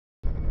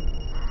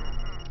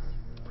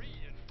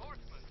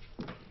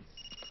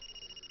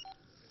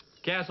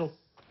Castle.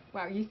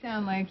 Wow, you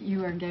sound like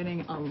you are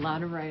getting a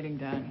lot of writing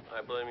done.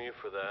 I blame you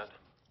for that.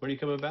 When are you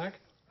coming back?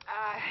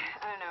 I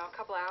don't know, a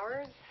couple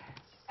hours?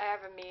 I have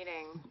a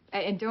meeting.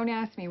 And don't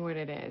ask me what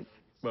it is.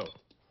 Well,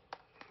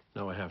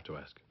 now I have to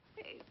ask.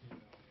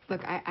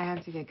 Look, I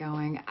have to get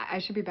going. I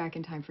should be back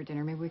in time for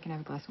dinner. Maybe we can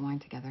have a glass of wine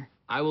together.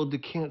 I will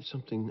decant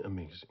something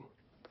amazing.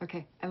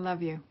 Okay, I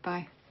love you.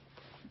 Bye.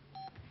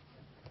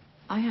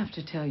 I have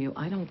to tell you,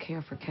 I don't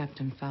care for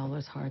Captain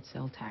Fowler's hard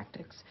sell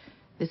tactics.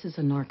 This is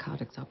a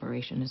narcotics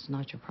operation. It's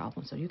not your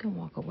problem, so you can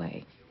walk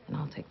away, and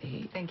I'll take the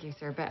heat. Thank you,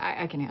 sir, but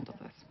I can handle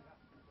this.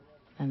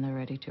 And they're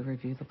ready to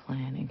review the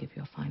plan and give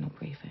you a final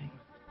briefing.